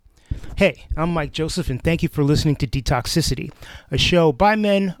Hey, I'm Mike Joseph, and thank you for listening to Detoxicity, a show by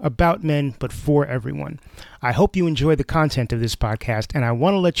men, about men, but for everyone. I hope you enjoy the content of this podcast, and I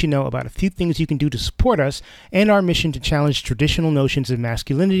want to let you know about a few things you can do to support us and our mission to challenge traditional notions of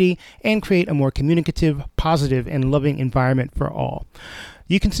masculinity and create a more communicative, positive, and loving environment for all.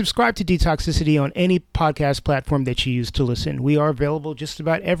 You can subscribe to Detoxicity on any podcast platform that you use to listen. We are available just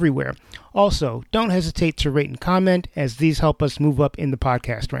about everywhere. Also, don't hesitate to rate and comment, as these help us move up in the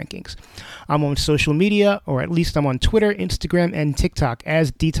podcast rankings. I'm on social media, or at least I'm on Twitter, Instagram, and TikTok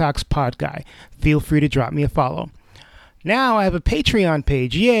as DetoxPod Guy. Feel free to drop me a follow. Now I have a Patreon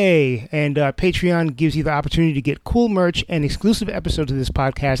page, yay! And Patreon gives you the opportunity to get cool merch and exclusive episodes of this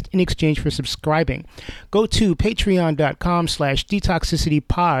podcast in exchange for subscribing. Go to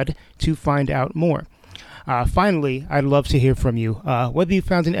patreon.com/detoxicitypod to find out more. Finally, I'd love to hear from you. Whether you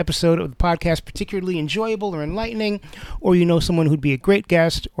found an episode of the podcast particularly enjoyable or enlightening, or you know someone who'd be a great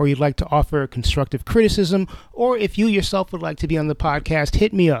guest, or you'd like to offer constructive criticism, or if you yourself would like to be on the podcast,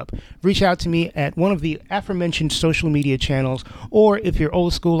 hit me up. Reach out to me at one of the aforementioned social media channels, or if you're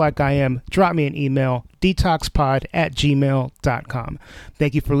old school like I am, drop me an email, detoxpod@gmail.com.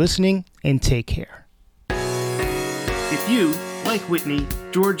 Thank you for listening, and take care. If you, like Whitney,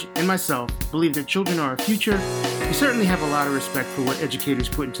 George, and myself, believe that children are our future, we certainly have a lot of respect for what educators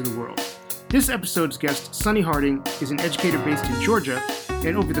put into the world. This episode's guest, Sonny Harding, is an educator based in Georgia,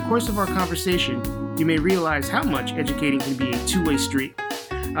 and over the course of our conversation, you may realize how much educating can be a two-way street.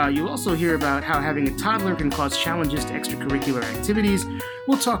 You'll also hear about how having a toddler can cause challenges to extracurricular activities.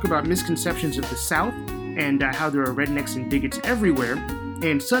 We'll talk about misconceptions of the South and how there are rednecks and bigots everywhere.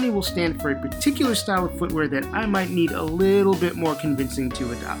 And Sonny will stand for a particular style of footwear that I might need a little bit more convincing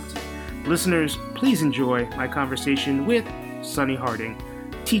to adopt. Listeners, please enjoy my conversation with Sonny Harding,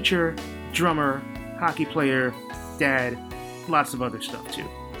 teacher, drummer, hockey player, dad, lots of other stuff too.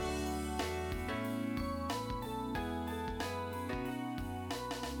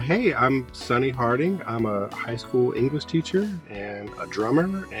 Hey, I'm Sonny Harding. I'm a high school English teacher and a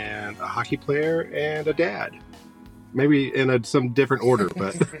drummer and a hockey player and a dad. Maybe in some different order,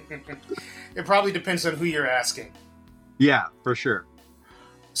 but... It probably depends on who you're asking. Yeah, for sure.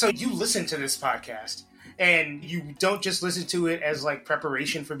 So you listen to this podcast, and you don't just listen to it as like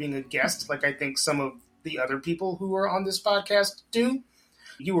preparation for being a guest, like I think some of the other people who are on this podcast do.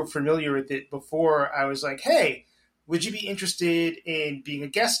 You were familiar with it before I was like, hey, would you be interested in being a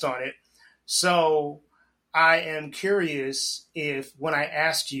guest on it? So I am curious if when I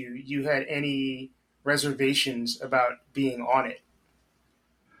asked you, you had any reservations about being on it.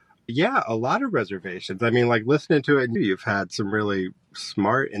 Yeah, a lot of reservations. I mean, like listening to it, you've had some really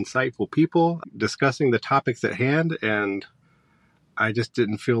smart, insightful people discussing the topics at hand, and I just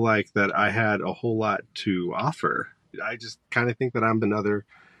didn't feel like that I had a whole lot to offer. I just kind of think that I'm another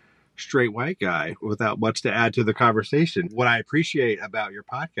straight white guy without much to add to the conversation. What I appreciate about your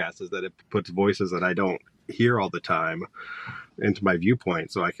podcast is that it puts voices that I don't hear all the time into my viewpoint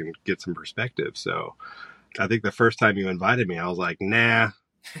so I can get some perspective. So I think the first time you invited me, I was like, nah,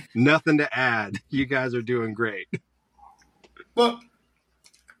 nothing to add. You guys are doing great. Well,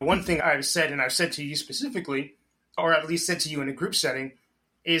 one thing I've said, and I've said to you specifically, or at least said to you in a group setting,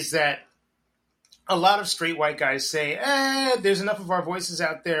 is that a lot of straight white guys say, there's enough of our voices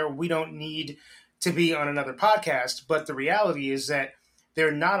out there. We don't need to be on another podcast. But the reality is that there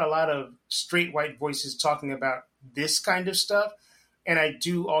are not a lot of straight white voices talking about this kind of stuff. And I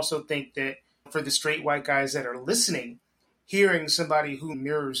do also think that for the straight white guys that are listening, hearing somebody who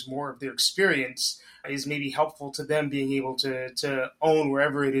mirrors more of their experience is maybe helpful to them being able to own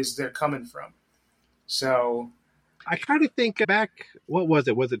wherever it is they're coming from. So I kind of think back, what was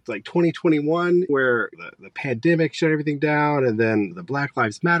it? Was it like 2021 where the pandemic shut everything down and then the Black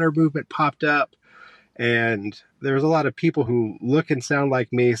Lives Matter movement popped up? And there was a lot of people who look and sound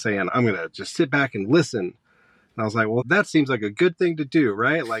like me saying, I'm going to just sit back and listen. And I was like, well, that seems like a good thing to do,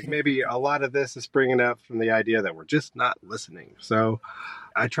 right? Like maybe a lot of this is springing up from the idea that we're just not listening. So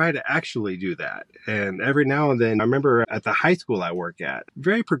I try to actually do that. And every now and then, I remember at the high school I work at,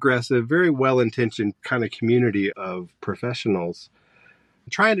 very progressive, very well-intentioned kind of community of professionals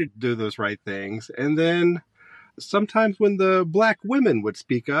trying to do those right things. And then sometimes when the Black women would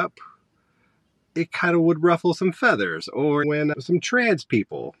speak up, it kind of would ruffle some feathers. Or when some trans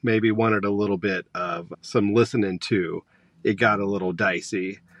people maybe wanted a little bit of some listening to, it got a little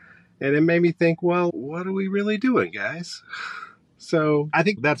dicey. And it made me think, well, what are we really doing, guys? So I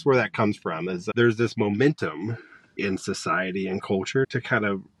think that's where that comes from, is there's this momentum in society and culture to kind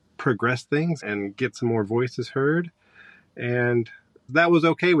of progress things and get some more voices heard. And that was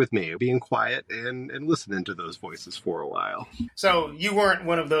okay with me, being quiet and listening to those voices for a while. So you weren't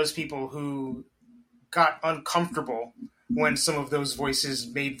one of those people who got uncomfortable when some of those voices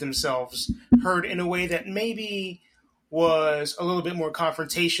made themselves heard in a way that maybe was a little bit more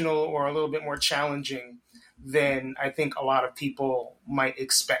confrontational or a little bit more challenging than I think a lot of people might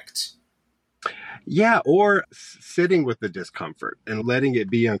expect. Yeah, or sitting with the discomfort and letting it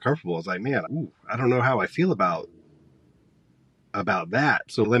be uncomfortable. It's like, man, I don't know how I feel about that.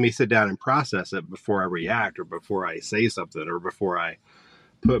 So let me sit down and process it before I react or before I say something or before I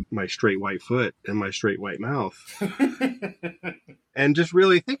put my straight white foot in my straight white mouth and just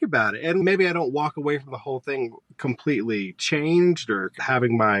really think about it. And maybe I don't walk away from the whole thing completely changed or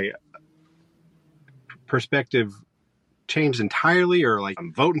having my perspective changed entirely, or like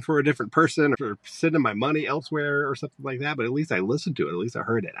I'm voting for a different person or sending my money elsewhere or something like that. But at least I listened to it. At least I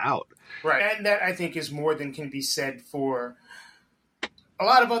heard it out. Right. And that I think is more than can be said for a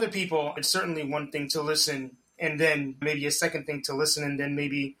lot of other people. It's certainly one thing to listen and then maybe a second thing to listen and then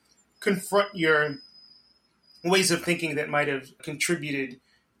maybe confront your ways of thinking that might have contributed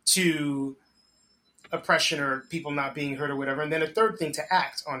to oppression or people not being heard or whatever. And then a third thing to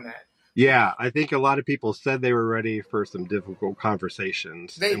act on that. Yeah, I think a lot of people said they were ready for some difficult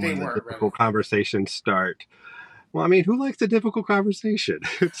conversations. They when weren't the difficult conversations start. Well, I mean, who likes a difficult conversation?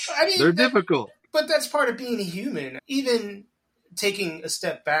 They're difficult. But that's part of being a human. Even taking a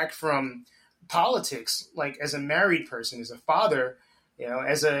step back from politics, like as a married person, as a father,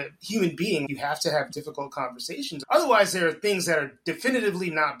 as a human being, you have to have difficult conversations. Otherwise, there are things that are definitively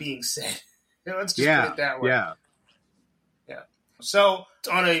not being said. Let's just put it that way. Yeah. So,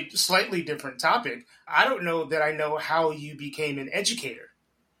 on a slightly different topic, I don't know that I know how you became an educator.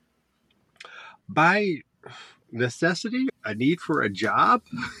 By necessity, a need for a job.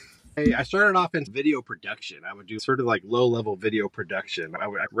 I started off in video production. I would do sort of like low-level video production. I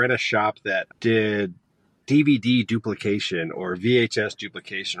would rent a shop that did DVD duplication or VHS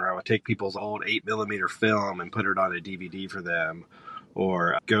duplication, or I would take people's old 8mm film and put it on a DVD for them,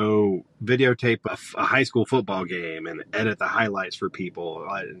 or go videotape a high school football game and edit the highlights for people,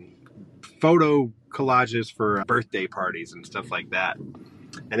 photo collages for birthday parties and stuff like that.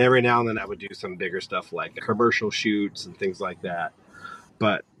 And every now and then I would do some bigger stuff like commercial shoots and things like that.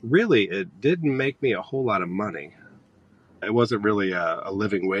 But really, it didn't make me a whole lot of money. It wasn't really a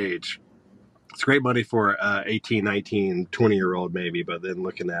living wage. It's great money for 18, 19, 20-year-old maybe, but then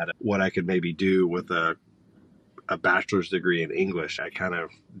looking at what I could maybe do with a bachelor's degree in English, I kind of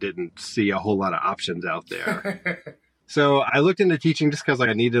didn't see a whole lot of options out there. So I looked into teaching just because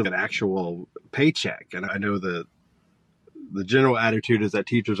I needed an actual paycheck. And I know the general attitude is that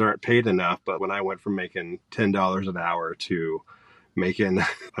teachers aren't paid enough. But when I went from making $10 an hour to making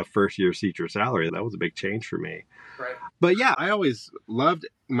a first-year teacher salary, that was a big change for me. Right. But yeah, I always loved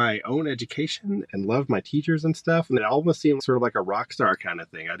my own education and loved my teachers and stuff. And it almost seemed sort of like a rock star kind of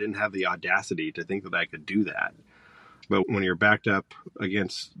thing. I didn't have the audacity to think that I could do that. But when you're backed up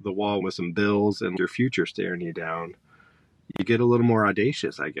against the wall with some bills and your future staring you down, you get a little more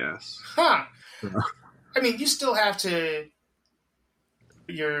audacious, I guess. Huh. I mean, you still have to,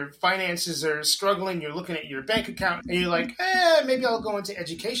 your finances are struggling, you're looking at your bank account, and you're like, maybe I'll go into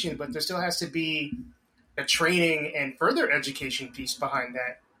education, but there still has to be a training and further education piece behind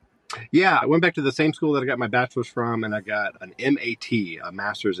that. Yeah, I went back to the same school that I got my bachelor's from, and I got an MAT, a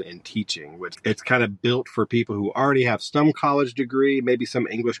master's in teaching, which it's kind of built for people who already have some college degree, maybe some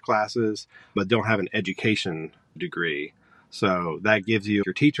English classes, but don't have an education degree. So that gives you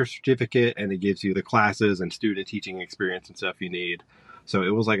your teacher certificate, and it gives you the classes and student teaching experience and stuff you need. So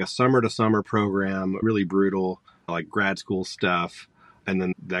it was like a summer to summer program, really brutal, like grad school stuff. And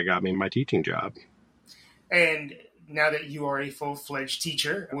then that got me my teaching job. And now that you are a full-fledged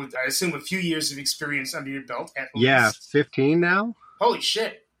teacher, with, I assume, a few years of experience under your belt at least. Yeah, 15 now. Holy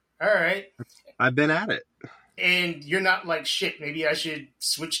shit. All right. I've been at it. And you're not like, shit, maybe I should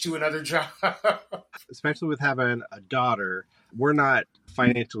switch to another job. Especially with having a daughter, we're not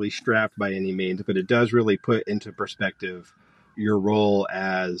financially strapped by any means, but it does really put into perspective your role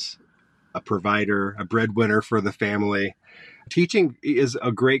as a provider, a breadwinner for the family. Teaching is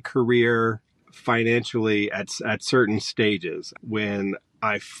a great career financially at certain stages. When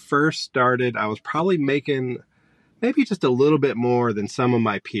I first started, I was probably making maybe just a little bit more than some of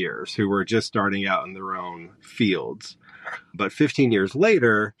my peers who were just starting out in their own fields. But 15 years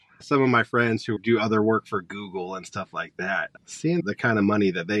later, some of my friends who do other work for Google and stuff like that, seeing the kind of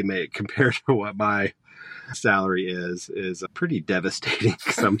money that they make compared to what my salary is pretty devastating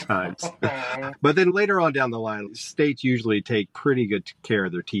sometimes. But then later on down the line, states usually take pretty good care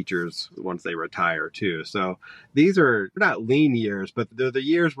of their teachers once they retire too. So these are not lean years, but they're the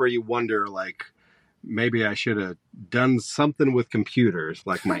years where you wonder, like, maybe I should have done something with computers,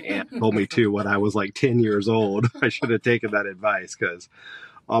 like my aunt told me to when I was like 10 years old. I should have taken that advice, because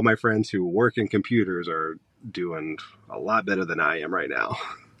all my friends who work in computers are doing a lot better than I am right now.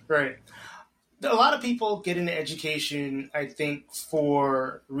 Right. A lot of people get into education, I think,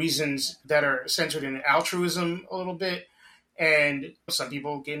 for reasons that are centered in altruism a little bit. And some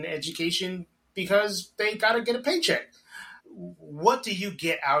people get into education because they got to get a paycheck. What do you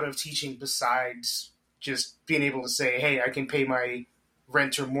get out of teaching besides just being able to say, hey, I can pay my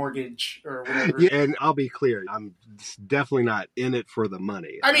rent or mortgage or whatever? Yeah, and I'll be clear, I'm definitely not in it for the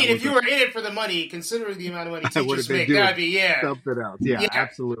money. I mean, if you were in it for the money, considering the amount of money teachers make, that'd be, something else. Yeah,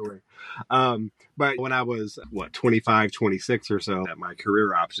 absolutely. But when I was, 25, 26 or so, at my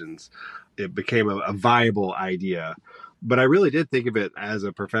career options, it became a viable idea. But I really did think of it as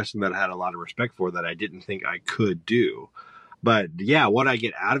a profession that I had a lot of respect for, that I didn't think I could do. But yeah, what I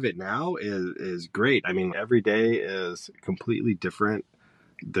get out of it now is great. I mean, every day is completely different.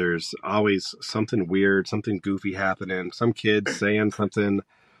 There's always something weird, something goofy happening. Some kids saying something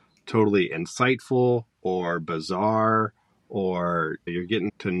totally insightful or bizarre, or you're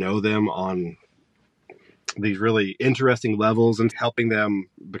getting to know them on these really interesting levels and helping them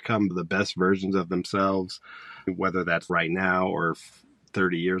become the best versions of themselves, whether that's right now or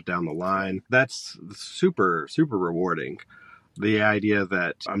 30 years down the line. That's super, super rewarding. The idea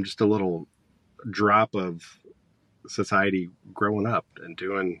that I'm just a little drop of society growing up and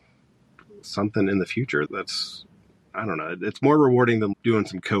doing something in the future that's, I don't know, it's more rewarding than doing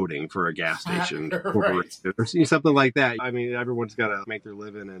some coding for a gas station right. or something like that. I mean, everyone's got to make their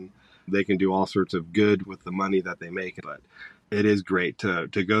living, and they can do all sorts of good with the money that they make. But it is great to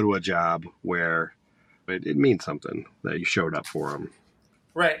go to a job where it means something that you showed up for them.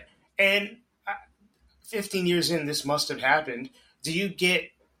 Right. And 15 years in, this must have happened. Do you get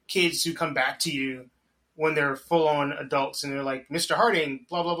kids who come back to you when they're full-on adults and they're like, Mr. Harding,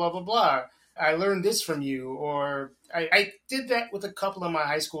 blah, blah, blah, blah, blah, I learned this from you? Or I did that with a couple of my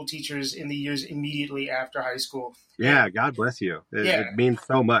high school teachers in the years immediately after high school. Yeah, God bless you. It means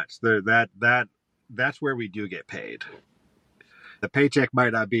so much. That's where we do get paid. The paycheck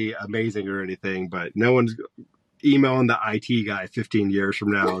might not be amazing or anything, but no one's emailing the IT guy 15 years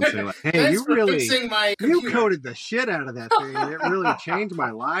from now and saying, like, hey, you coded the shit out of that thing. It really changed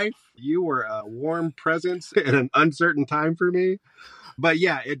my life. You were a warm presence in an uncertain time for me. But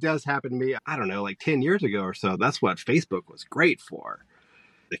yeah, it does happen to me. I don't know, like 10 years ago or so. That's what Facebook was great for.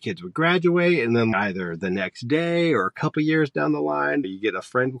 The kids would graduate, and then either the next day or a couple years down the line, you get a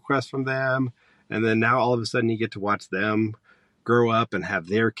friend request from them. And then now all of a sudden you get to watch them grow up and have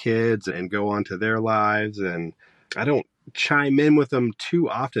their kids and go on to their lives. And I don't chime in with them too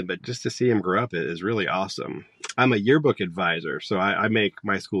often, but just to see them grow up is really awesome. I'm a yearbook advisor, so I make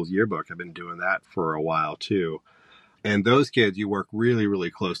my school's yearbook. I've been doing that for a while too. And those kids you work really,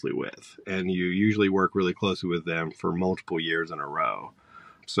 really closely with, and you usually work really closely with them for multiple years in a row.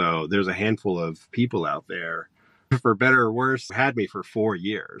 So there's a handful of people out there, for better or worse, had me for 4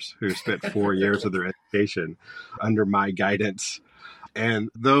 years, who spent 4 years of their education under my guidance. And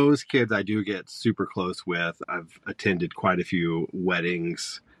those kids I do get super close with. I've attended quite a few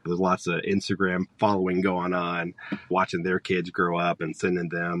weddings. There's lots of Instagram following going on, watching their kids grow up and sending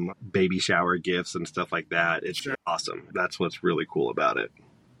them baby shower gifts and stuff like that. It's awesome. That's what's really cool about it.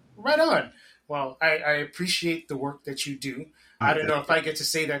 Right on. Well, I appreciate the work that you do. I don't know if I get to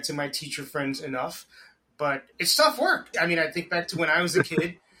say that to my teacher friends enough, but it's tough work. I mean, I think back to when I was a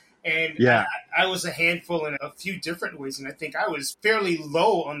kid, and I was a handful in a few different ways, and I think I was fairly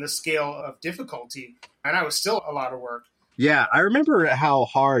low on the scale of difficulty, and I was still a lot of work. Yeah, I remember how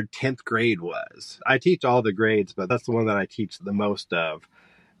hard 10th grade was. I teach all the grades, but that's the one that I teach the most of.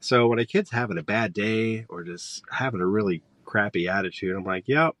 So when a kid's having a bad day or just having a really crappy attitude, I'm like,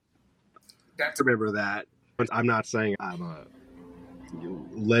 yep, I remember that. But I'm not saying I'm a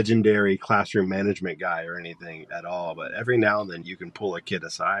legendary classroom management guy or anything at all, but every now and then you can pull a kid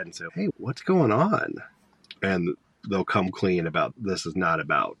aside and say, hey, what's going on? And they'll come clean about, this is not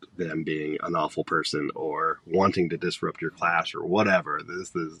about them being an awful person or wanting to disrupt your class or whatever.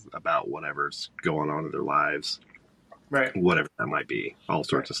 This is about whatever's going on in their lives. Right. Whatever that might be. All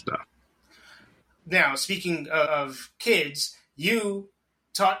sorts of stuff. Now, speaking of kids, you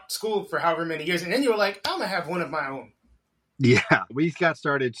taught school for however many years, and then you were like, I'm going to have one of my own. Yeah, we got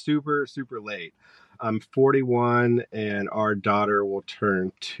started super, super late. I'm 41, and our daughter will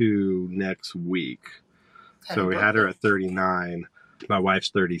turn 2 next week. Happy So we had her birthday. at 39. My wife's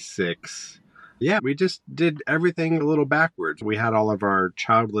 36. Yeah, we just did everything a little backwards. We had all of our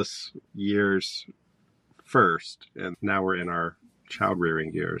childless years first, and now we're in our child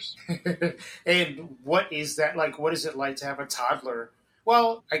rearing years. And what is that like? What is it like to have a toddler?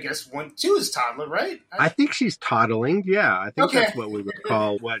 Well, I guess 1, 2 is toddler, right? I think she's toddling. Yeah, I think Okay. that's what we would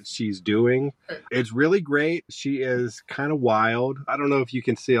call what she's doing. It's really great. She is kind of wild. I don't know if you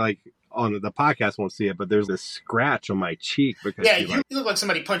can see, like, on the podcast won't see it, but there's this scratch on my cheek because Yeah, she, like, you look like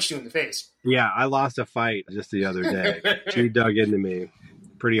somebody punched you in the face. yeah, I lost a fight just the other day. She dug into me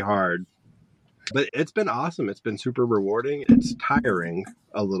pretty hard. But it's been awesome. It's been super rewarding. It's tiring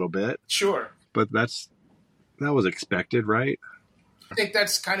a little bit, Sure. but that was expected, right? I think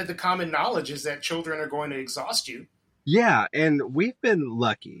that's kind of the common knowledge is that children are going to exhaust you. Yeah, and we've been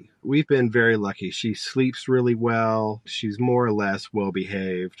lucky. We've been very lucky. She sleeps really well. She's more or less well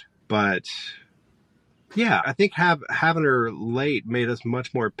behaved. But yeah, I think having her late made us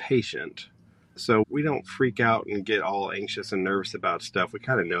much more patient. So we don't freak out and get all anxious and nervous about stuff. We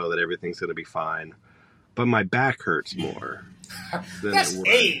kind of know that everything's going to be fine. But my back hurts more than That's it would.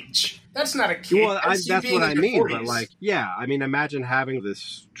 age. That's not a kid. Well, That's you that's being what I in your mean. 40s. But, like, yeah, I mean, imagine having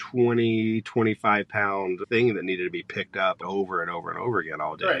this 20, 25-pound thing that needed to be picked up over and over and over again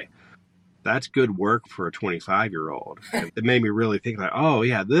all day. Right. That's good work for a 25-year-old. It made me really think, like, oh,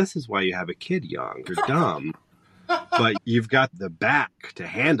 yeah, this is why you have a kid young. You're dumb, but you've got the back to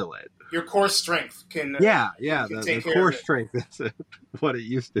handle it. Your core strength can. Yeah, can the take care core of it. strength is what it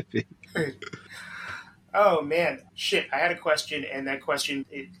used to be. Oh man, shit! I had a question, and that question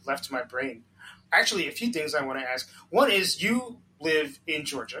it left my brain. Actually, a few things I want to ask. One is you live in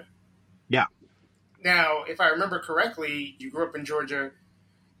Georgia. Yeah. Now, if I remember correctly, you grew up in Georgia.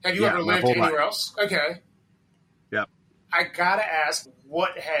 Have you Yeah, ever my lived whole anywhere life. else? Okay. Yep. I gotta ask,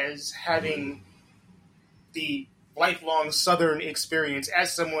 what has having the lifelong Southern experience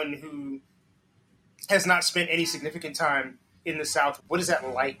as someone who has not spent any significant time in the South, what is that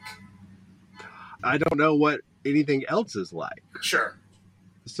like? I don't know what anything else is like. Sure.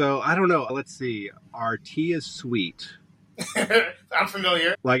 So I don't know. Let's see. Our tea is sweet. I'm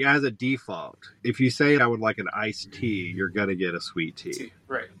familiar. Like, as a default, if you say I would like an iced tea, you're going to get a sweet tea.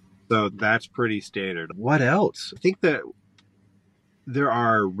 Right. So that's pretty standard. What else? I think that there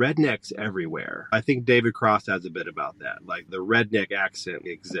are rednecks everywhere. I think David Cross has a bit about that. Like, the redneck accent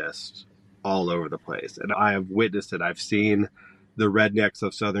exists all over the place. And I have witnessed it. I've seen the rednecks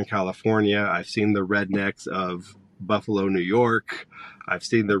of Southern California. I've seen the rednecks of Buffalo, New York. I've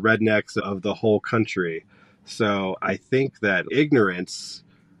seen the rednecks of the whole country. So I think that ignorance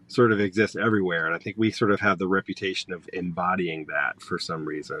sort of exists everywhere. And I think we sort of have the reputation of embodying that for some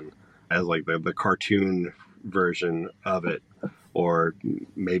reason as like the cartoon version of it. Or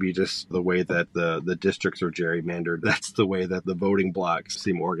maybe just the way that the districts are gerrymandered. That's the way that the voting blocks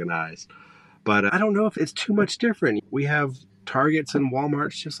seem organized. But I don't know if it's too much different. We have Targets and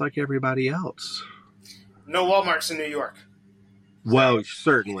Walmarts just like everybody else. No Walmarts in New York. Well,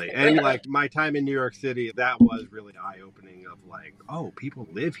 certainly. And like my time in New York City, that was really eye-opening of like, oh, people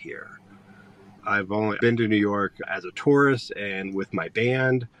live here. I've only been to New York as a tourist and with my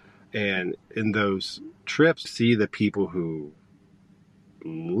band. And in those trips, see the people who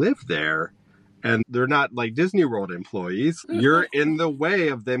live there, and they're not like Disney World employees. You're in the way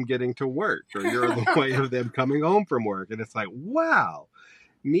of them getting to work, or you're in the way of them coming home from work. And it's like, wow,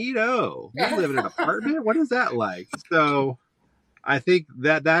 neato. You live in an apartment? What is that like? So I think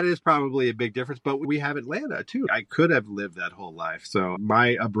that is probably a big difference. But we have Atlanta, too. I could have lived that whole life. So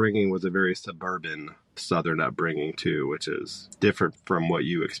my upbringing was a very suburban Southern upbringing, too, which is different from what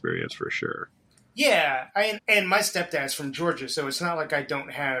you experienced for sure. Yeah, and my stepdad's from Georgia, so it's not like I don't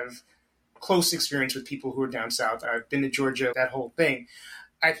have close experience with people who are down south. I've been to Georgia, that whole thing.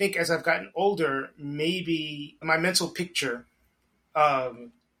 I think as I've gotten older, maybe my mental picture of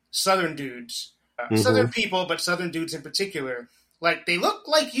Southern dudes, Southern people, but Southern dudes in particular, like they look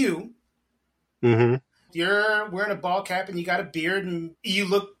like you. Mm-hmm. You're wearing a ball cap and you got a beard and you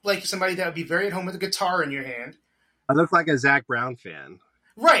look like somebody that would be very at home with a guitar in your hand. I look like a Zac Brown fan.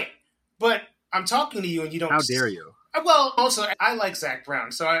 Right, but I'm talking to you and you don't. How dare you? Well, also, I like Zac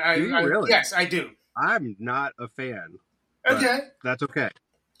Brown, so I Do you really? Yes, I do. I'm not a fan. Okay. That's okay.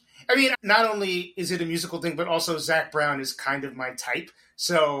 I mean, not only is it a musical thing, but also Zac Brown is kind of my type,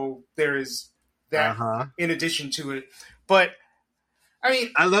 so there is that in addition to it. But, I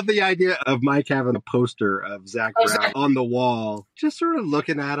mean... I love the idea of Mike having a poster of Zac Brown on the wall, just sort of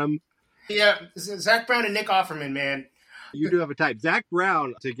looking at him. Yeah, Zac Brown and Nick Offerman, man. You do have a type. Zac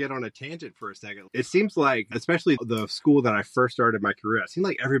Brown, to get on a tangent for a second, it seems like, especially the school that I first started my career, it seemed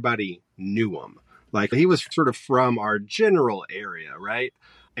like everybody knew him. Like, he was sort of from our general area, right?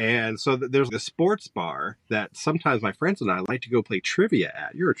 And so there's a sports bar that sometimes my friends and I like to go play trivia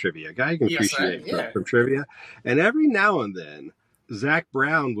at. You're a trivia guy. You can Yes, appreciate yeah. from trivia. And every now and then, Zach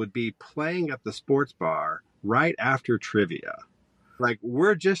Brown would be playing at the sports bar right after trivia. Like,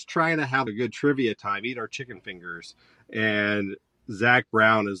 we're just trying to have a good trivia time, eat our chicken fingers, and Zach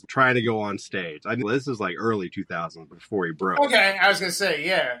Brown is trying to go on stage. I mean, this is like early 2000s before he broke. Okay, I was going to say,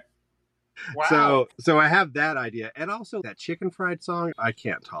 yeah. Wow. So I have that idea. And also that chicken fried song, I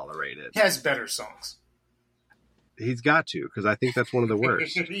can't tolerate it. He has better songs. He's got to, because I think that's one of the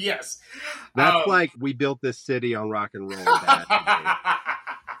worst. Yes. That's like We Built This City on Rock and Roll.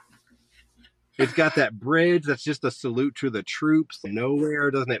 It's got that bridge that's just a salute to the troops.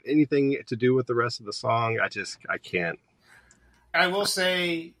 Nowhere, doesn't have anything to do with the rest of the song. I can't. I will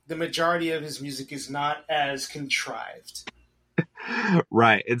say the majority of his music is not as contrived.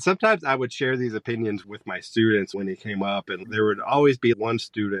 Right. And sometimes I would share these opinions with my students when he came up, and there would always be one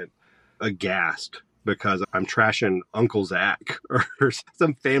student aghast because I'm trashing Uncle Zach or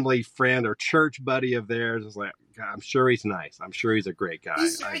some family friend or church buddy of theirs. It's like, God, I'm sure he's nice. I'm sure he's a great guy.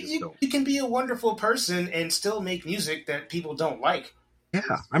 You can be a wonderful person and still make music that people don't like.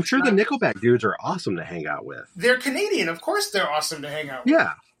 Yeah, I'm sure the Nickelback dudes are awesome to hang out with. They're Canadian. Of course they're awesome to hang out with.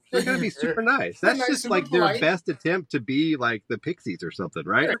 Yeah, they're going to be super nice. That's nice, just like their best attempt to be like the Pixies or something,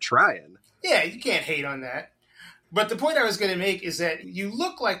 right? They're trying. Yeah, you can't hate on that. But the point I was going to make is that you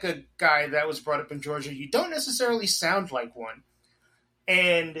look like a guy that was brought up in Georgia. You don't necessarily sound like one.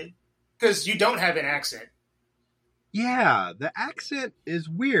 And because you don't have an accent. Yeah, the accent is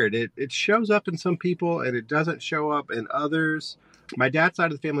weird. It shows up in some people and it doesn't show up in others. My dad's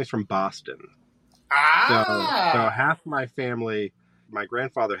side of the family is from Boston. So half my family, my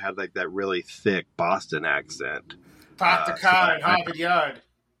grandfather had like that really thick Boston accent. Pop the car in Harvard Yard.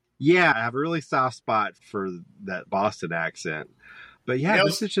 Yeah, I have a really soft spot for that Boston accent. But yeah,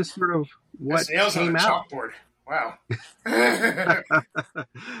 nails, this is just sort of what nails came on a out. Chalkboard. Wow.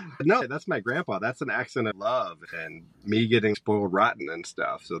 No, that's my grandpa. That's an accent I love, and me getting spoiled rotten and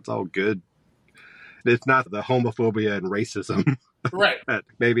stuff. So it's all good. It's not the homophobia and racism right. that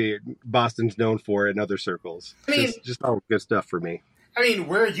maybe Boston's known for in other circles. I mean, just all good stuff for me. I mean,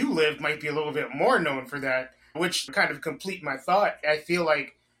 where you live might be a little bit more known for that, which kind of complete my thought. I feel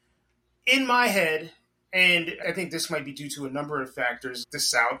like in my head, and I think this might be due to a number of factors, the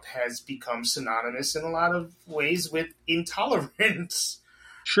South has become synonymous in a lot of ways with intolerance.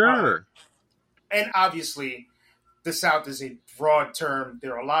 Sure. And obviously, the South is a broad term.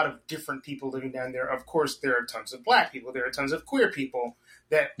 There are a lot of different people living down there. Of course, there are tons of black people. There are tons of queer people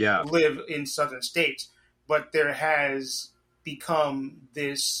that live in southern states. But there has become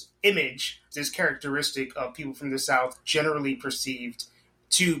this image, this characteristic of people from the South generally perceived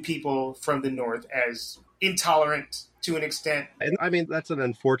to people from the North as intolerant to an extent. And I mean, that's an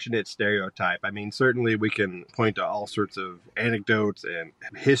unfortunate stereotype. I mean, certainly we can point to all sorts of anecdotes and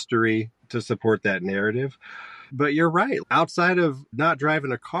history to support that narrative. But you're right. Outside of not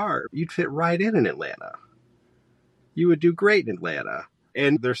driving a car, you'd fit right in Atlanta. You would do great in Atlanta.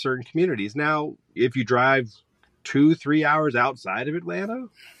 And there's certain communities. Now, if you drive 2-3 hours outside of Atlanta,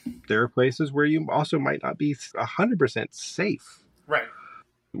 there are places where you also might not be 100% safe. Right.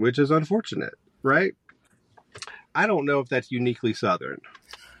 Which is unfortunate, right? I don't know if that's uniquely Southern.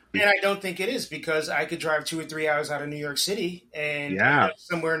 And I don't think it is, because I could drive 2 or 3 hours out of New York City and end up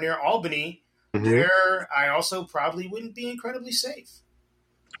somewhere near Albany, where I also probably wouldn't be incredibly safe.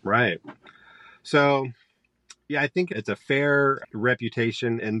 Right. So, yeah, I think it's a fair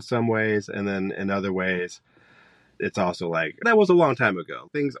reputation in some ways, and then in other ways, it's also like, that was a long time ago.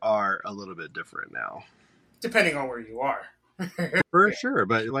 Things are a little bit different now. Depending on where you are. For sure.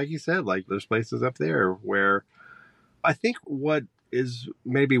 But like you said, like there's places up there where I think what is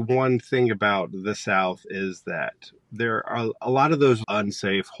maybe one thing about the South is that there are a lot of those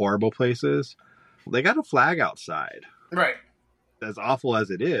unsafe, horrible places. They got a flag outside. Right. As awful as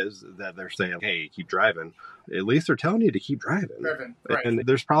it is that they're saying, hey, keep driving, at least they're telling you to keep driving. Right. And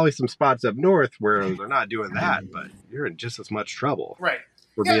there's probably some spots up north where they're not doing that, but you're in just as much trouble. Right.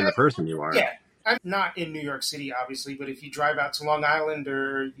 For being the person you are. Yeah. I'm not in New York City, obviously, but if you drive out to Long Island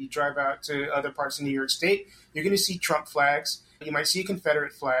or you drive out to other parts of New York State, you're going to see Trump flags. You might see a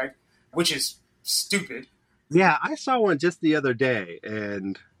Confederate flag, which is stupid. Yeah, I saw one just the other day,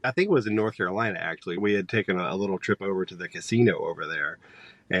 and I think it was in North Carolina, actually. We had taken a little trip over to the casino over there,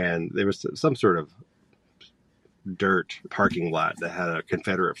 and there was some sort of dirt parking lot that had a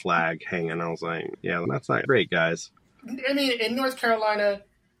Confederate flag hanging. I was like, yeah, that's not great, guys. I mean, in North Carolina,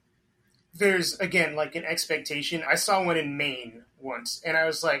 there's, again, like an expectation. I saw one in Maine once, and I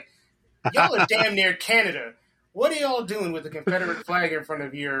was like, Y'all are damn near Canada. What are y'all doing with the Confederate flag in front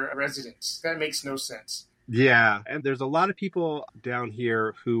of your residence? That makes no sense. Yeah, and there's a lot of people down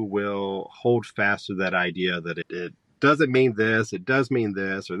here who will hold fast to that idea that it doesn't mean this, it does mean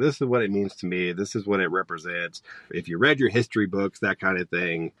this, or this is what it means to me, this is what it represents. If you read your history books, that kind of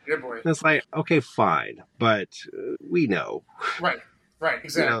thing. Good boy. And it's like, okay, fine, but we know. Right,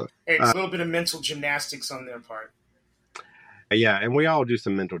 exactly. It's a little bit of mental gymnastics on their part. Yeah, and we all do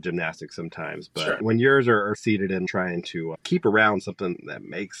some mental gymnastics sometimes, but Sure. when yours are seated in trying to keep around something that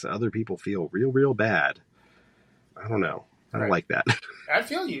makes other people feel real bad, I don't know. I don't like that. I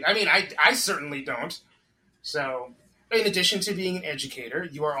feel you. I mean, I certainly don't. So, in addition to being an educator,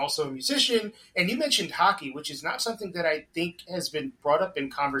 you are also a musician, and you mentioned hockey, which is not something that I think has been brought up in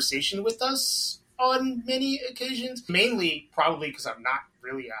conversation with us on many occasions. Mainly, probably because I'm not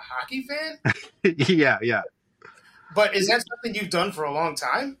really a hockey fan. Yeah. But is that something you've done for a long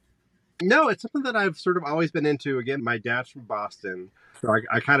time? No, it's something that I've sort of always been into. Again, my dad's from Boston, so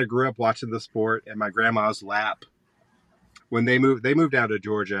I kind of grew up watching the sport in my grandma's lap. When they moved down to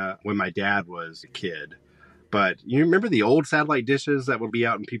Georgia when my dad was a kid. But you remember the old satellite dishes that would be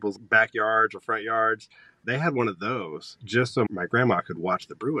out in people's backyards or front yards? They had one of those just so my grandma could watch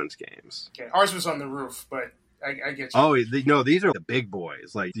the Bruins games. Okay. Ours was on the roof, but I get you. Oh, no, these are the big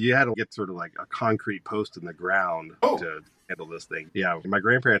boys. Like, you had to get sort of like a concrete post in the ground to handle this thing. Yeah, my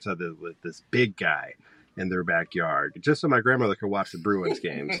grandparents had this big guy in their backyard just so my grandmother could watch the Bruins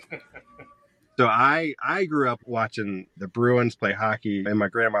games. So I grew up watching the Bruins play hockey in my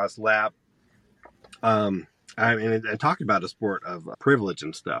grandma's lap. And talking about a sport of privilege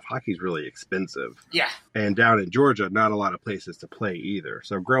and stuff, hockey's really expensive. Yeah. And down in Georgia, not a lot of places to play either.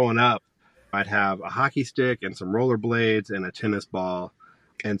 So growing up, I'd have a hockey stick and some rollerblades and a tennis ball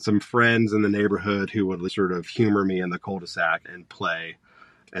and some friends in the neighborhood who would sort of humor me in the cul-de-sac and play.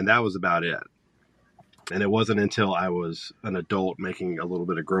 And that was about it. And it wasn't until I was an adult making a little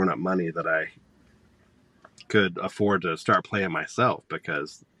bit of grown-up money that I could afford to start playing myself,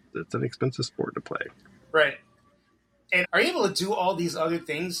 because it's an expensive sport to play. Right. And are you able to do all these other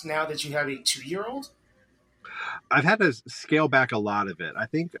things now that you have a 2-year-old? I've had to scale back a lot of it. I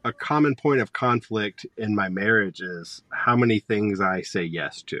think a common point of conflict in my marriage is how many things I say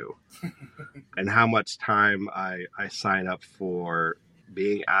yes to and how much time I sign up for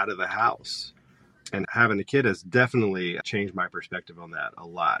being out of the house. And having a kid has definitely changed my perspective on that a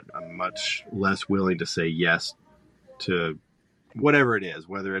lot. I'm much less willing to say yes to whatever it is,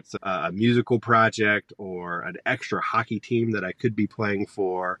 whether it's a musical project or an extra hockey team that I could be playing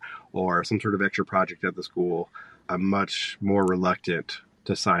for or some sort of extra project at the school. I'm much more reluctant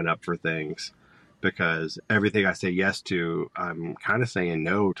to sign up for things because everything I say yes to, I'm kind of saying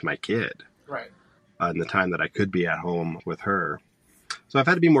no to my kid. Right. In the time that I could be at home with her. So I've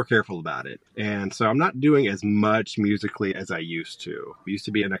had to be more careful about it. And so I'm not doing as much musically as I used to. I used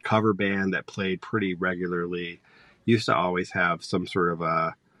to be in a cover band that played pretty regularly. Used to always have some sort of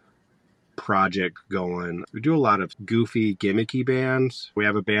a project going. We do a lot of goofy, gimmicky bands. We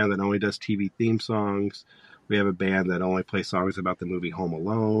have a band that only does TV theme songs. We have a band that only plays songs about the movie Home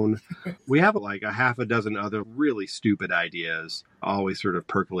Alone. We have like a half a dozen other really stupid ideas always sort of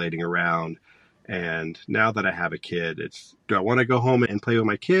percolating around. And now that I have a kid, it's, do I want to go home and play with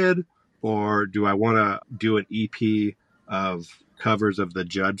my kid? Or do I want to do an EP of covers of the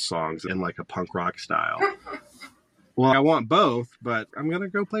Judge songs in like a punk rock style? Well, I want both, but I'm going to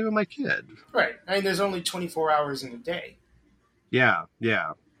go play with my kid. Right. I mean, there's only 24 hours in a day. Yeah.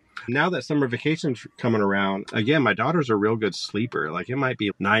 Now that summer vacation's coming around, again, my daughter's a real good sleeper. Like, it might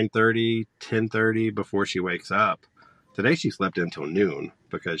be 9:30, 10:30 before she wakes up. Today she slept until noon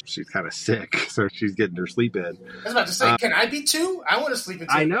because she's kind of sick, so she's getting her sleep in. I was about to say, can I be too? I want to sleep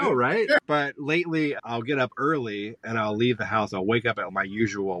until I know, noon. right? But lately, I'll get up early and I'll leave the house. I'll wake up at my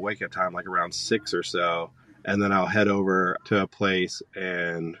usual wake-up time, like around 6 or so, and then I'll head over to a place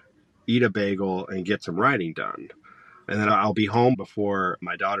and eat a bagel and get some writing done. And then I'll be home before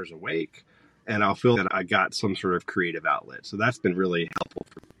my daughter's awake, and I'll feel that I got some sort of creative outlet. So that's been really helpful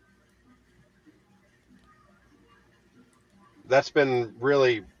for me. That's been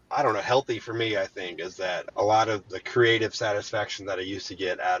really, I don't know, healthy for me, I think, is that a lot of the creative satisfaction that I used to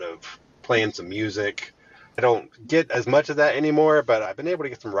get out of playing some music, I don't get as much of that anymore, but I've been able to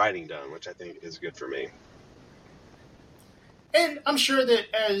get some writing done, which I think is good for me. And I'm sure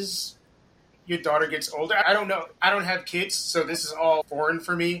that as your daughter gets older, I don't know. I don't have kids, so this is all foreign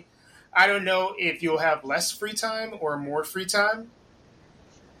for me. I don't know if you'll have less free time or more free time.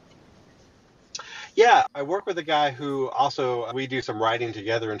 Yeah, I work with a guy who also, we do some writing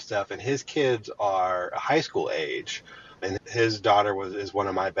together and stuff, and his kids are high school age. And his daughter is one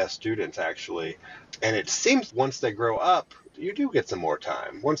of my best students, actually. And it seems once they grow up, you do get some more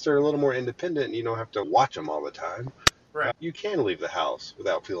time. Once they're a little more independent and you don't have to watch them all the time, Right. you can leave the house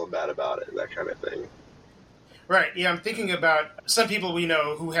without feeling bad about it, that kind of thing. Right. Yeah, I'm thinking about some people we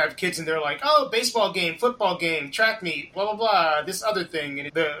know who have kids and they're like, oh, baseball game, football game, track meet, blah, blah, blah, this other thing.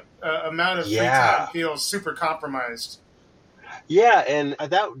 And the amount of free time feels super compromised. Yeah, and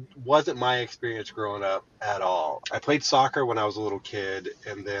that wasn't my experience growing up at all. I played soccer when I was a little kid,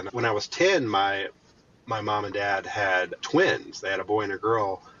 and then when I was 10, my mom and dad had twins. They had a boy and a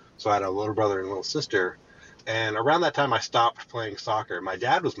girl, so I had a little brother and a little sister. And around that time, I stopped playing soccer. My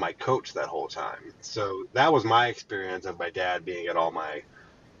dad was my coach that whole time. So that was my experience of my dad being at all my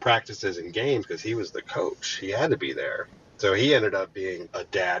practices and games because he was the coach. He had to be there. So he ended up being a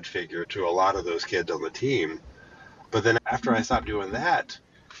dad figure to a lot of those kids on the team. But then after I stopped doing that,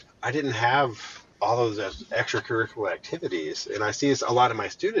 I didn't have all those extracurricular activities. And I see a lot of my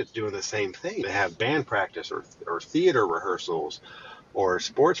students doing the same thing. They have band practice or theater rehearsals or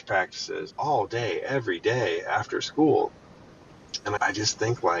sports practices all day, every day after school. And I just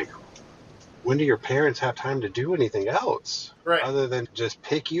think, like, when do your parents have time to do anything else other than just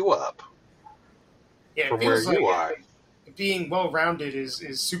pick you up from where you are? Being well-rounded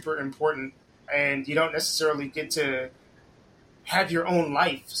is super important, and you don't necessarily get to have your own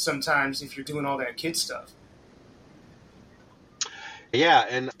life sometimes if you're doing all that kid stuff. Yeah,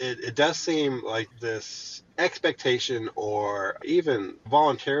 and it does seem like this expectation or even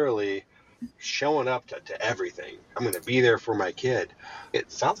voluntarily showing up to everything. I'm going to be there for my kid.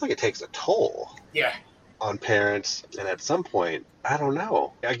 It sounds like it takes a toll on parents. And at some point, I don't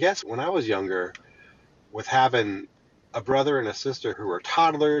know. I guess when I was younger, with having a brother and a sister who were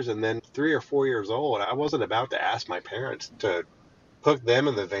toddlers and then 3 or 4 years old, I wasn't about to ask my parents to put them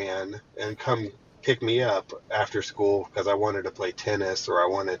in the van and come pick me up after school because I wanted to play tennis or I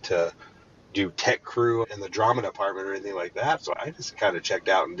wanted to do tech crew in the drama department or anything like that. So I just kind of checked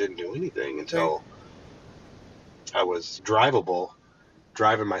out and didn't do anything until I was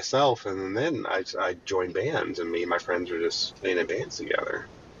driving myself. And then I joined bands, and me and my friends were just playing in bands together.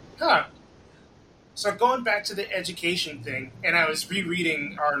 Huh. So going back to the education thing, and I was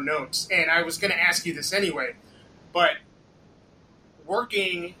rereading our notes, and I was going to ask you this anyway, but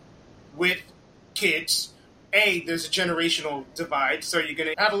working with kids, there's a generational divide, so you're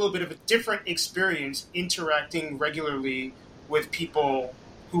going to have a little bit of a different experience interacting regularly with people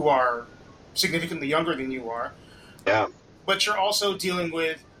who are significantly younger than you are. Yeah. But you're also dealing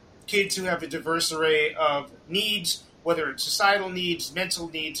with kids who have a diverse array of needs, whether it's societal needs, mental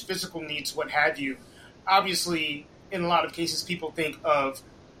needs, physical needs, what have you. Obviously, in a lot of cases, people think of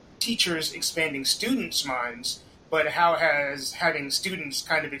teachers expanding students' minds, but how has having students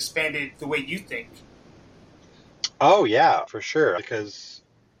kind of expanded the way you think? Oh, yeah, for sure. Because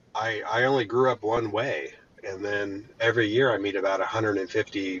I only grew up one way. And then every year I meet about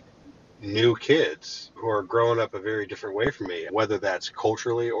 150 new kids who are growing up a very different way from me, whether that's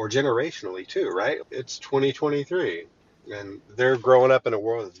culturally or generationally too, right? It's 2023. And they're growing up in a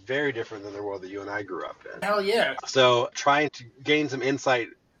world that's very different than the world that you and I grew up in. Hell yeah. So trying to gain some insight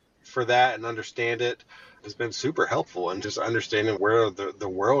for that and understand it has been super helpful, and just understanding where the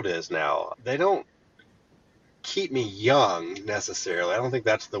world is now. They don't keep me young necessarily. I don't think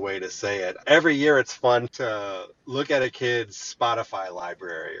that's the way to say it. Every year it's fun to look at a kid's Spotify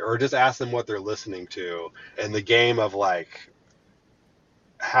library or just ask them what they're listening to, and the game of like,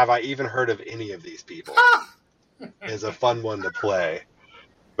 have I even heard of any of these people is a fun one to play,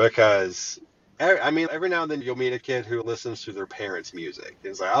 because I mean, every now and then you'll meet a kid who listens to their parents' music.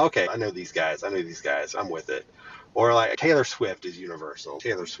 It's like, okay, I know these guys. I'm with it. Or like Taylor Swift is universal.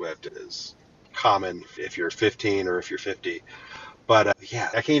 Taylor Swift is common if you're 15 or if you're 50. But yeah,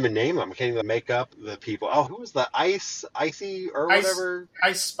 I can't even name them. I can't even make up the people. Oh, who was the Icy or whatever?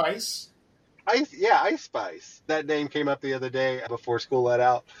 Ice Spice? Ice Spice. That name came up the other day before school let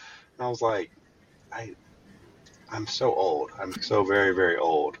out. And I was like, I'm so old. I'm so very, very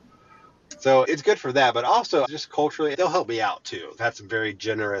old. So it's good for that, but also just culturally, they'll help me out too. I've had some very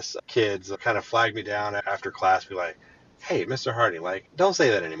generous kids that kind of flag me down after class, be like, hey, Mr. Harding, like, don't say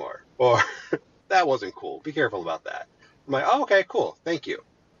that anymore. Or, that wasn't cool. Be careful about that. I'm like, oh, okay, cool. Thank you.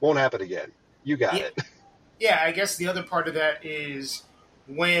 Won't happen again. You got it. Yeah, I guess the other part of that is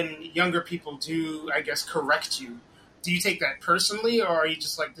when younger people do, I guess, correct you. Do you take that personally, or are you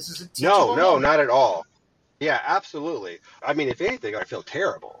just like, this is a teachable No, not at all. Yeah, absolutely. I mean, if anything, I feel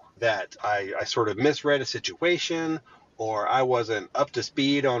terrible that I sort of misread a situation, or I wasn't up to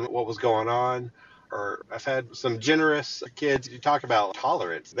speed on what was going on. Or I've had some generous kids. You talk about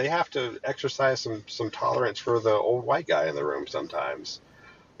tolerance. They have to exercise some tolerance for the old white guy in the room sometimes.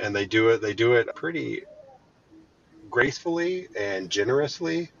 And they do it. They do it pretty gracefully and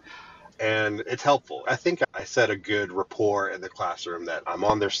generously. And it's helpful. I think I set a good rapport in the classroom that I'm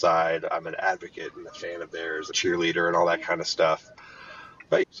on their side. I'm an advocate and a fan of theirs, a cheerleader and all that kind of stuff.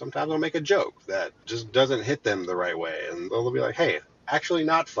 But sometimes I'll make a joke that just doesn't hit them the right way. And they'll be like, hey, actually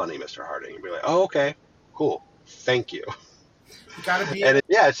not funny, Mr. Harding. And be like, oh, okay, cool. Thank you. You got to be. And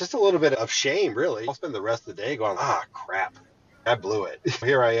it's just a little bit of shame, really. I'll spend the rest of the day going, crap, I blew it.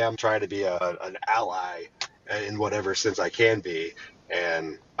 Here I am trying to be an ally in whatever sense I can be.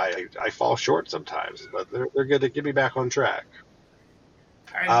 And I fall short sometimes, but they're good to get me back on track.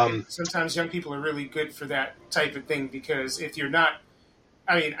 And sometimes young people are really good for that type of thing, because if you're not,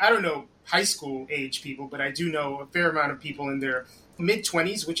 I mean, I don't know high school age people, but I do know a fair amount of people in their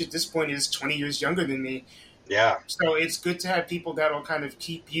mid-20s, which at this point is 20 years younger than me. Yeah. So it's good to have people that will kind of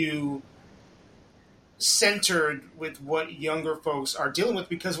keep you centered with what younger folks are dealing with,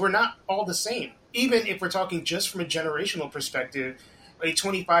 because we're not all the same. Even if we're talking just from a generational perspective, a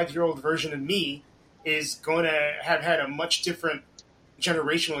 25-year-old version of me is going to have had a much different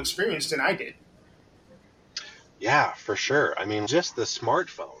generational experience than I did. Yeah, for sure. I mean, just the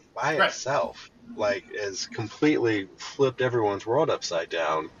smartphone by itself, has completely flipped everyone's world upside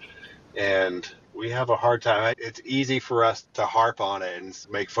down. And we have a hard time. It's easy for us to harp on it and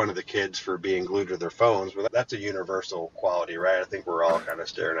make fun of the kids for being glued to their phones, but that's a universal quality, right? I think we're all kind of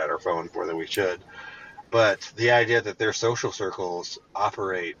staring at our phones more than we should. But the idea that their social circles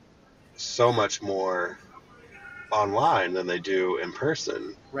operate so much more online than they do in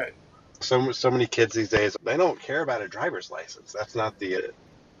person. Right. So many kids these days, they don't care about a driver's license. That's not the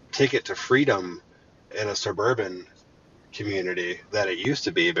ticket to freedom in a suburban community that it used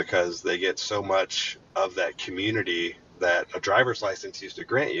to be, because they get so much of that community that a driver's license used to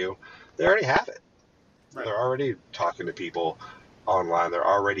grant you. They already have it. Right. They're already talking to people online. They're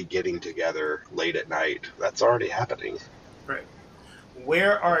already getting together late at night. That's already happening. Right.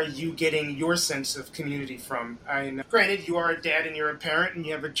 Where are you getting your sense of community from? Granted, you are a dad and you're a parent and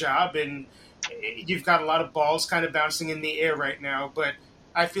you have a job and you've got a lot of balls kind of bouncing in the air right now, but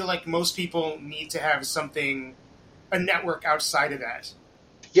I feel like most people need to have a network outside of that.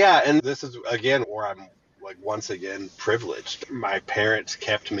 Yeah, and this is, again, where I'm once again privileged. My parents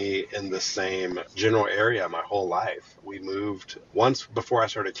kept me in the same general area my whole life. We moved once before I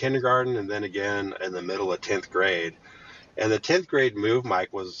started kindergarten, and then again in the middle of 10th grade. And the 10th grade move,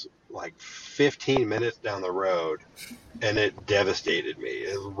 Mike, was 15 minutes down the road, and it devastated me.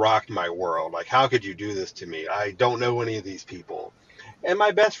 It rocked my world. How could you do this to me? I don't know any of these people. And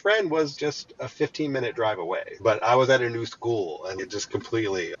my best friend was just a 15-minute drive away. But I was at a new school, and it just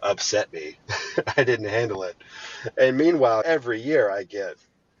completely upset me. I didn't handle it. And meanwhile, every year I get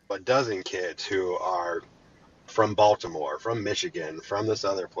a dozen kids who are from Baltimore, from Michigan, from this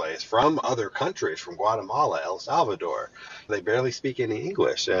other place, from other countries, from Guatemala, El Salvador. They barely speak any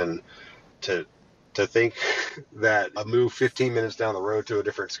English. And to think that a move 15 minutes down the road to a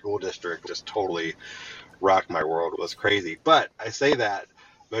different school district just totally rocked my world. Was crazy. But I say that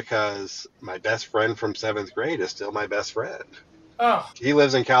because my best friend from 7th grade is still my best friend. Oh. He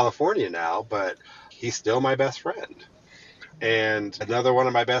lives in California now, but he's still my best friend. And another one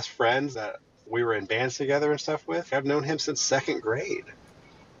of my best friends that we were in bands together and stuff with, I've known him since 2nd grade.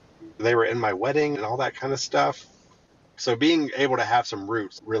 They were in my wedding and all that kind of stuff. So being able to have some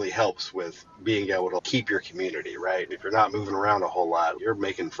roots really helps with being able to keep your community, right? If you're not moving around a whole lot, you're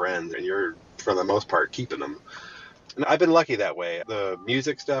making friends and you're, for the most part, keeping them. And I've been lucky that way. The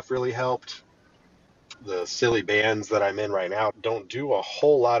music stuff really helped. The silly bands that I'm in right now don't do a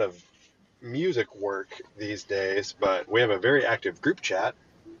whole lot of music work these days, but we have a very active group chat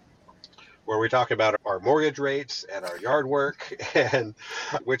where we talk about our mortgage rates and our yard work and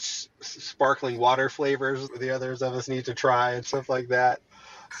which sparkling water flavors the others of us need to try and stuff like that.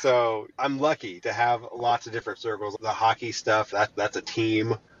 So I'm lucky to have lots of different circles. The hockey stuff, that's a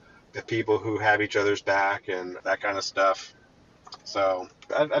team of people who have each other's back and that kind of stuff. So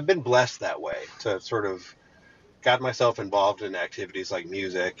I've been blessed that way to sort of got myself involved in activities like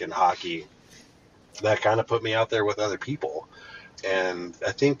music and hockey that kind of put me out there with other people. And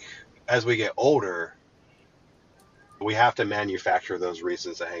I think as we get older, we have to manufacture those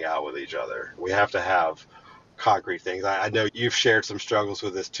reasons to hang out with each other. We have to have concrete things. I know you've shared some struggles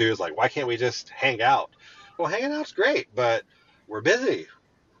with this too. It's why can't we just hang out? Well, hanging out's great, but we're busy.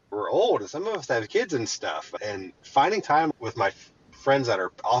 We're old, and some of us have kids and stuff. And finding time with my friends that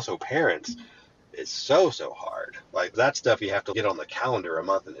are also parents is so hard. That stuff you have to get on the calendar a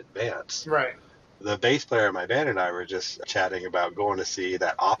month in advance. Right. The bass player in my band and I were just chatting about going to see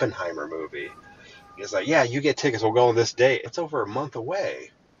that Oppenheimer movie. He's like, yeah, you get tickets, we'll go on this date. It's over a month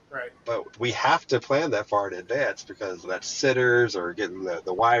away. Right. But we have to plan that far in advance because that's sitters or getting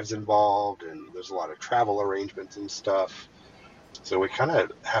the wives involved, and there's a lot of travel arrangements and stuff. So we kind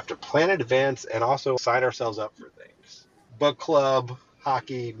of have to plan in advance and also sign ourselves up for things. Book club,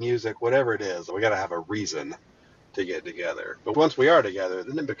 hockey, music, whatever it is, we got to have a reason to get together. But once we are together,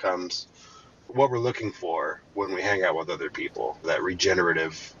 then it becomes what we're looking for when we hang out with other people, that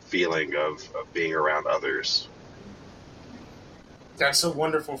regenerative feeling of being around others. That's a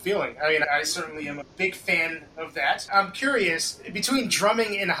wonderful feeling. I mean, I certainly am a big fan of that. I'm curious, between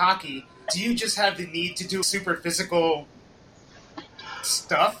drumming and hockey, do you just have the need to do super physical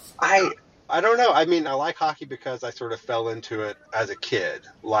stuff? I don't know. I mean, I like hockey because I sort of fell into it as a kid,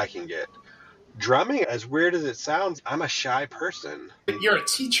 liking it. Drumming, as weird as it sounds, I'm a shy person. You're a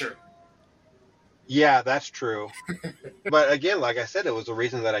teacher. Yeah, that's true. But again, like I said, it was a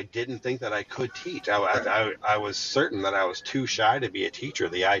reason that I didn't think that I could teach. I was certain that I was too shy to be a teacher.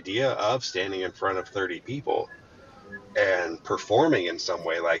 The idea of standing in front of 30 people and performing in some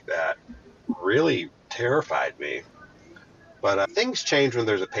way like that really terrified me. But things change when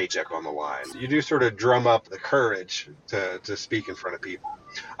there's a paycheck on the line. You do sort of drum up the courage to speak in front of people.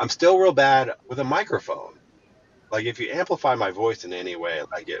 I'm still real bad with a microphone. Like, if you amplify my voice in any way,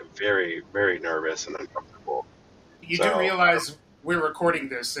 I get very, very nervous and uncomfortable. You do realize we're recording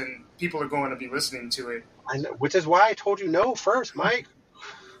this and people are going to be listening to it. I know, which is why I told you no first, Mike.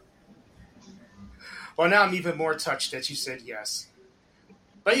 Well, now I'm even more touched that you said yes.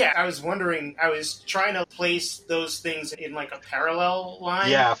 But yeah, I was wondering, I was trying to place those things in like a parallel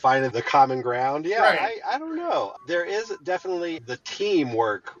line. Yeah, finding the common ground. Yeah, right. I don't know. There is definitely the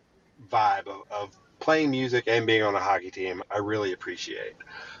teamwork vibe of playing music and being on a hockey team. I really appreciate.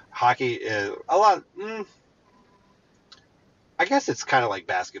 Hockey is a lot... I guess it's kind of like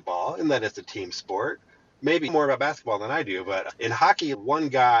basketball in that it's a team sport. Maybe more about basketball than I do, but in hockey, one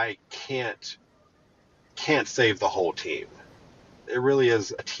guy can't save the whole team. It really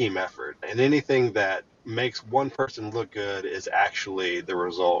is a team effort, and anything that makes one person look good is actually the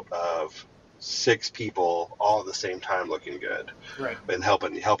result of 6 people all at the same time looking good, right, and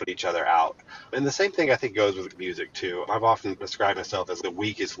helping each other out. And the same thing I think goes with music too. I've often described myself as the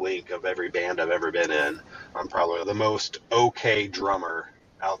weakest link of every band I've ever been in. I'm probably the most okay drummer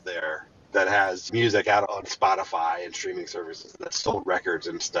out there that has music out on Spotify and streaming services that sold records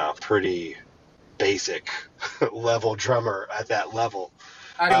and stuff. Pretty basic level drummer at that level.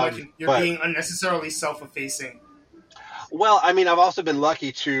 You're being unnecessarily self-effacing. Well, I mean, I've also been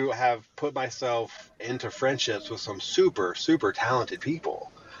lucky to have put myself into friendships with some super, super talented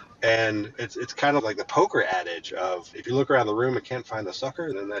people. And it's kind of like the poker adage of, if you look around the room and can't find the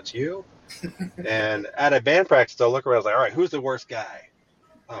sucker, then that's you. And at a band practice, I'll look around and say, all right, who's the worst guy?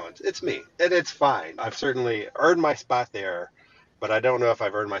 Oh, it's me. And it's fine. I've certainly earned my spot there, but I don't know if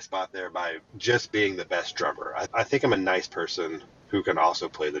I've earned my spot there by just being the best drummer. I think I'm a nice person who can also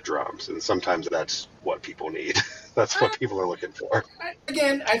play the drums, and sometimes that's what people need. That's what people are looking for.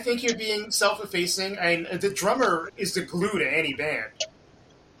 I think you're being self-effacing, and the drummer is the glue to any band.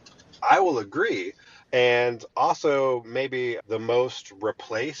 I will agree. And also maybe the most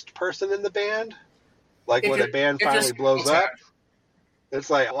replaced person in the band. Like when a band finally blows up, it's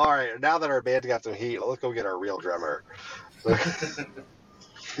like, all right, now that our band's got some heat, let's go get our real drummer.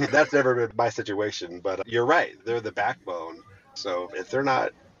 That's never been my situation, but you're right. They're the backbone. So if they're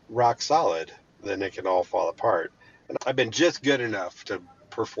not rock solid, then it can all fall apart. And I've been just good enough to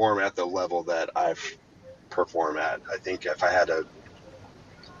perform at the level that I've performed at. I think if I had to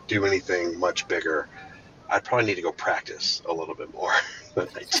do anything much bigger, I'd probably need to go practice a little bit more.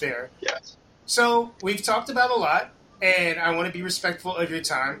 Fair. Yes. So we've talked about a lot, and I want to be respectful of your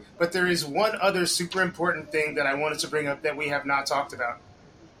time, but there is one other super important thing that I wanted to bring up that we have not talked about.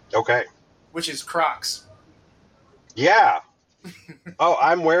 Okay. Which is Crocs. Yeah. Oh,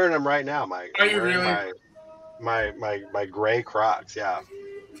 I'm wearing them right now, Mike. Are you really? My gray Crocs, yeah.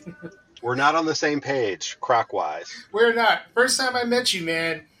 We're not on the same page, Croc-wise. We're not. First time I met you,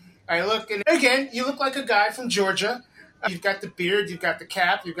 man, I look, and again, you look like a guy from Georgia. You've got the beard, you've got the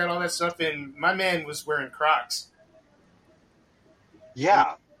cap, you've got all that stuff, and my man was wearing Crocs.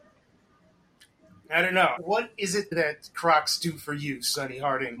 Yeah. I don't know. What is it that Crocs do for you, Sonny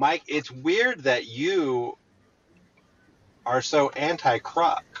Harding? Mike, it's weird that you are so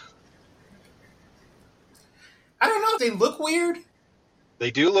anti-Croc. I don't know. They look weird.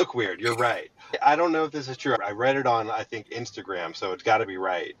 They do look weird. You're right. I don't know if this is true. I read it on, I think, Instagram, so it's got to be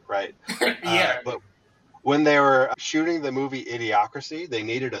right? Yeah. But When they were shooting the movie Idiocracy, they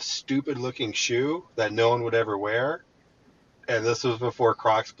needed a stupid-looking shoe that no one would ever wear. And this was before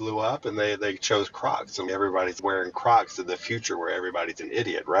Crocs blew up, and they chose Crocs. And everybody's wearing Crocs in the future where everybody's an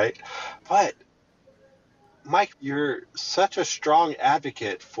idiot, right? But, Mike, you're such a strong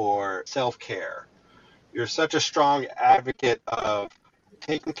advocate for self-care. You're such a strong advocate of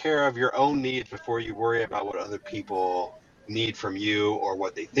taking care of your own needs before you worry about what other people need from you or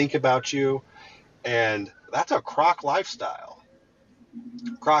what they think about you. And that's a Croc lifestyle.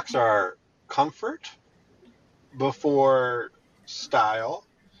 Crocs are comfort before style.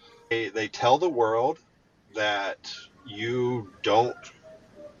 They tell the world that you don't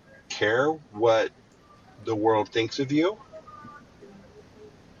care what the world thinks of you.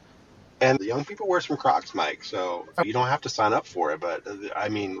 And the young people wear some Crocs, Mike, so you don't have to sign up for it. But,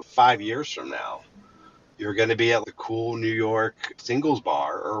 5 years from now, you're going to be at the cool New York singles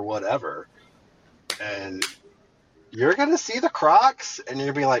bar or whatever, and you're going to see the Crocs, and you're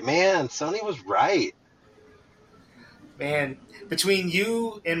going to be like, man, Sonny was right. Man, between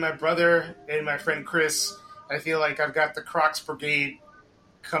you and my brother and my friend Chris, I feel like I've got the Crocs brigade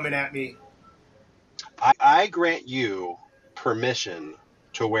coming at me. I grant you permission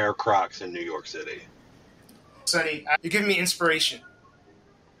to wear Crocs in New York City. Sonny, you're giving me inspiration.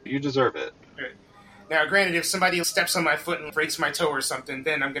 You deserve it. Right. Now, granted, if somebody steps on my foot and breaks my toe or something,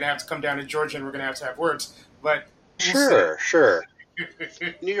 then I'm going to have to come down to Georgia and we're going to have words. But Sure.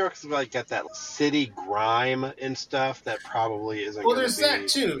 New York's like got that city grime and stuff that probably isn't. Well, there's that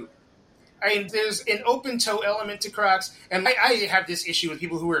too. I mean, there's an open toe element to Crocs, and I have this issue with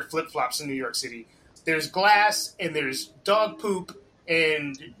people who wear flip-flops in New York City. There's glass, and there's dog poop,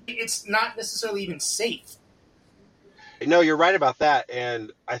 and it's not necessarily even safe. No, you're right about that,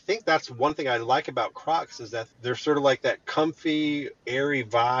 and I think that's one thing I like about Crocs is that they're sort of like that comfy, airy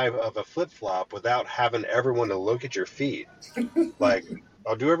vibe of a flip-flop without having everyone to look at your feet. Like,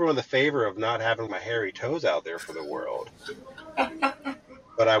 I'll do everyone the favor of not having my hairy toes out there for the world.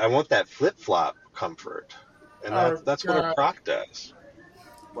 But I want that flip-flop comfort, and that's what a Croc does.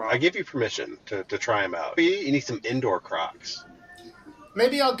 Wow. I give you permission to try them out. You need some indoor Crocs.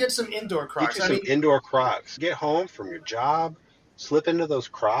 Maybe I'll get some indoor Crocs. Get you some indoor Crocs. Get home from your job, slip into those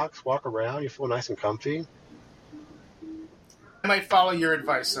Crocs, walk around, you feel nice and comfy. I might follow your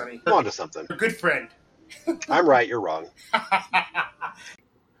advice, Sonny. I'm on to something. You're a good friend. I'm right, you're wrong.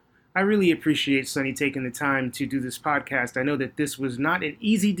 I really appreciate Sonny taking the time to do this podcast. I know that this was not an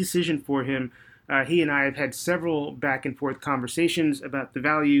easy decision for him. He and I have had several back and forth conversations about the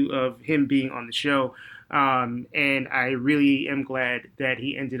value of him being on the show. And I really am glad that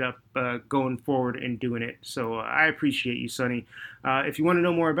he ended up going forward and doing it. So I appreciate you, Sonny. If you want to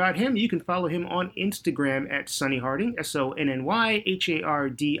know more about him, you can follow him on Instagram at Sonny Harding,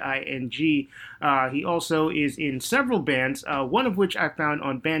 SonnyHarding. He also is in several bands, one of which I found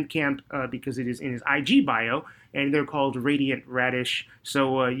on Bandcamp because it is in his IG bio, and they're called Radiant Radish.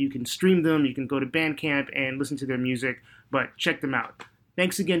 So you can stream them, you can go to Bandcamp and listen to their music, but check them out.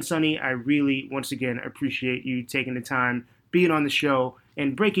 Thanks again, Sonny. I really, once again, appreciate you taking the time, being on the show,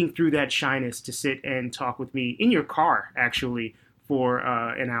 and breaking through that shyness to sit and talk with me in your car, actually, for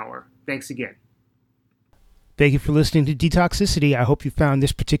an hour. Thanks again. Thank you for listening to Detoxicity. I hope you found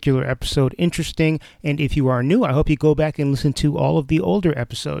this particular episode interesting, and if you are new, I hope you go back and listen to all of the older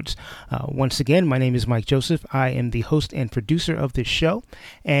episodes. Once again, my name is Mike Joseph. I am the host and producer of this show,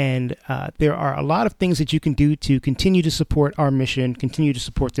 and there are a lot of things that you can do to continue to support our mission, continue to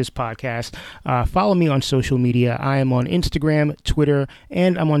support this podcast. Follow me on social media. I am on Instagram, Twitter,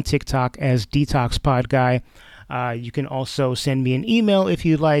 and I'm on TikTok as DetoxPod Guy. You can also send me an email if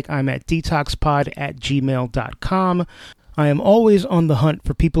you'd like. I'm at detoxpod@gmail.com. I am always on the hunt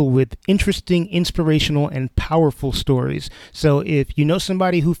for people with interesting, inspirational, and powerful stories. So if you know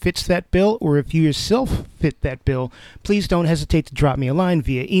somebody who fits that bill, or if you yourself fit that bill, please don't hesitate to drop me a line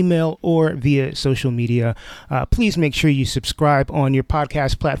via email or via social media. Please make sure you subscribe on your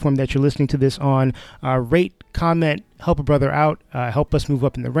podcast platform that you're listening to this on. Rate, comment, help a brother out, help us move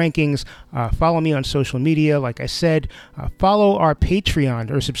up in the rankings. Follow me on social media. Like I said, follow our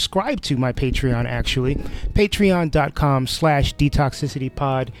Patreon, or subscribe to my Patreon, actually.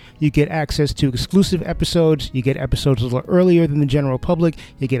 Patreon.com/detoxicitypod. You get access to exclusive episodes. You get episodes a little earlier than the general public.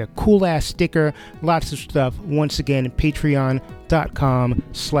 You get a cool ass sticker, lots of stuff. Once again,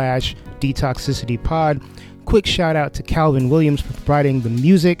 patreon.com/detoxicitypod. Quick shout out to Calvin Williams for providing the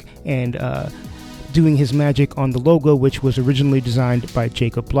music and doing his magic on the logo, which was originally designed by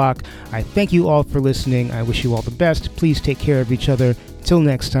Jacob Block. I thank you all for listening. I wish you all the best. Please take care of each other. Till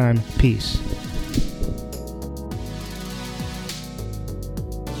next time, peace.